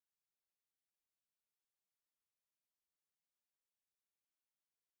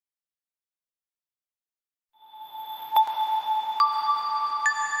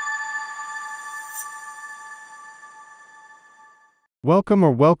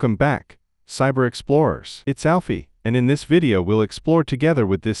Welcome back, Cyber Explorers. It's Alfie, and in this video we'll explore together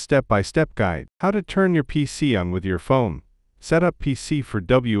with this step-by-step guide, how to turn your PC on with your phone. Set up PC for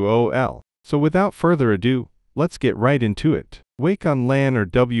WoL. So without further ado, let's get right into it. Wake on LAN or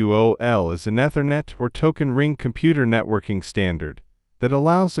WoL is an Ethernet or token ring computer networking standard that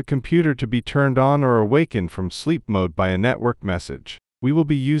allows a computer to be turned on or awakened from sleep mode by a network message. We will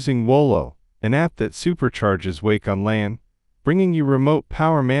be using WoL, an app that supercharges Wake on LAN, bringing you remote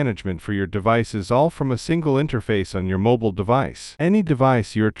power management for your devices all from a single interface on your mobile device. Any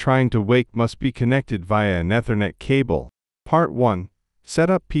device you are trying to wake must be connected via an Ethernet cable. Part 1.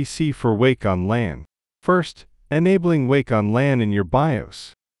 Set up PC for Wake on LAN. First, enabling Wake on LAN in your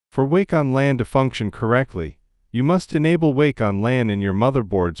BIOS. For Wake on LAN to function correctly, you must enable Wake on LAN in your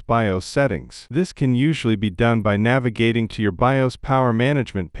motherboard's BIOS settings. This can usually be done by navigating to your BIOS power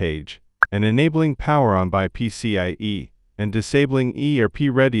management page and enabling Power On by PCIe, and disabling ERP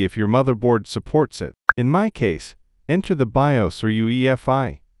Ready if your motherboard supports it. In my case, enter the BIOS or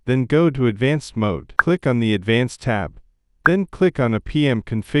UEFI, then go to Advanced Mode. Click on the Advanced tab, then click on a PM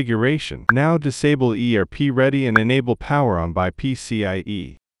configuration. Now disable ERP Ready and enable Power On by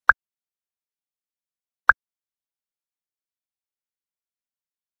PCIe.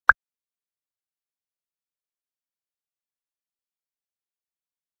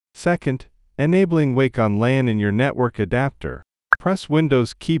 Second, enabling Wake on LAN in your network adapter. Press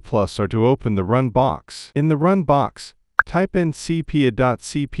Windows key plus R to open the Run box. In the Run box, type in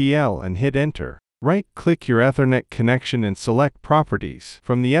cpa.cpl and hit Enter. Right-click your Ethernet connection and select Properties.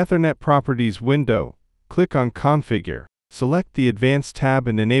 From the Ethernet Properties window, click on Configure. Select the Advanced tab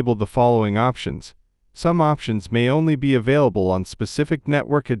and enable the following options. Some options may only be available on specific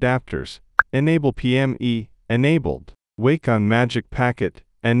network adapters. Enable PME, enabled. Wake on Magic Packet,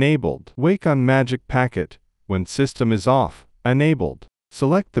 enabled. Wake on Magic Packet, when system is off, enabled.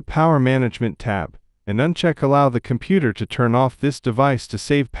 Select the Power Management tab, and uncheck Allow the computer to turn off this device to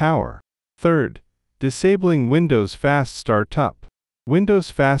save power. Third, disabling Windows Fast Startup. Windows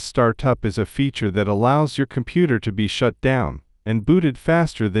Fast Startup is a feature that allows your computer to be shut down and booted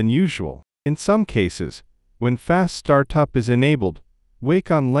faster than usual. In some cases, when Fast Startup is enabled, Wake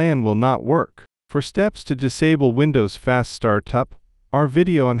on LAN will not work. For steps to disable Windows Fast Startup, our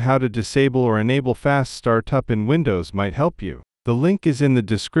video on how to disable or enable Fast Startup in Windows might help you. The link is in the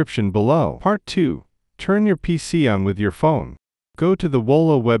description below. Part 2. Turn your PC on with your phone. Go to the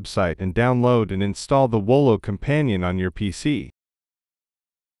WoL website and download and install the WoL companion on your PC.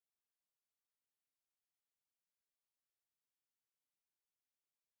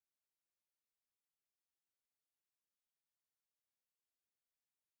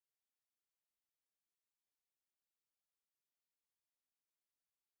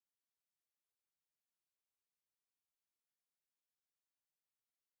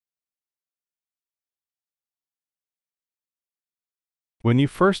 When you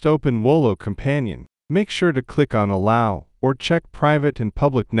first open WoL Companion, make sure to click on Allow or check Private and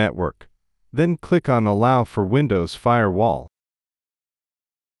Public Network. Then click on Allow for Windows Firewall.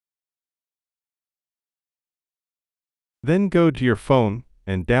 Then go to your phone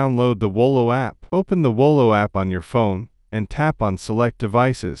and download the WoL app. Open the WoL app on your phone and tap on Select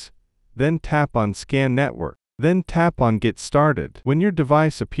Devices. Then tap on Scan Network. Then tap on Get Started. When your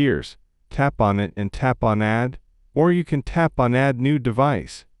device appears, tap on it and tap on Add, or you can tap on Add New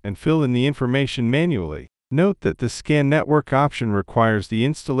Device and fill in the information manually. Note that the Scan Network option requires the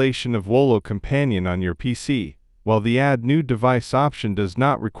installation of WoL Companion on your PC, while the Add New Device option does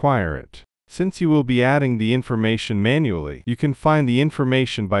not require it. Since you will be adding the information manually, you can find the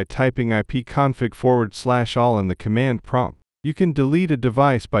information by typing ipconfig/all in the command prompt. You can delete a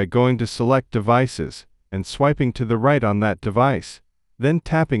device by going to Select Devices and swiping to the right on that device, then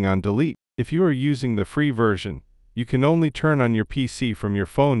tapping on Delete. If you are using the free version, you can only turn on your PC from your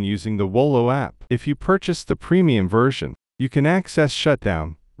phone using the WoL app. If you purchase the premium version, you can access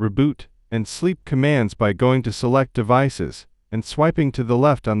Shutdown, Reboot, and Sleep commands by going to Select Devices and swiping to the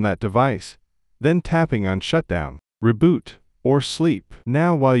left on that device, then tapping on Shutdown, Reboot, or Sleep.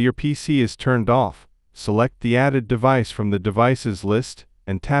 Now while your PC is turned off, select the added device from the devices list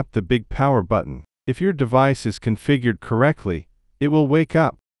and tap the big power button. If your device is configured correctly, it will wake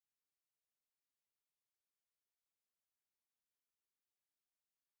up.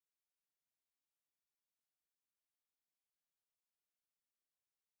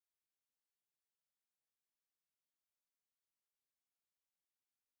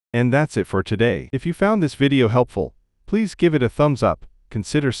 And that's it for today. If you found this video helpful, please give it a thumbs up,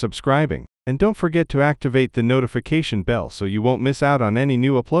 consider subscribing, and don't forget to activate the notification bell so you won't miss out on any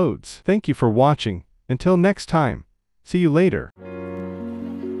new uploads. Thank you for watching. Until next time, see you later.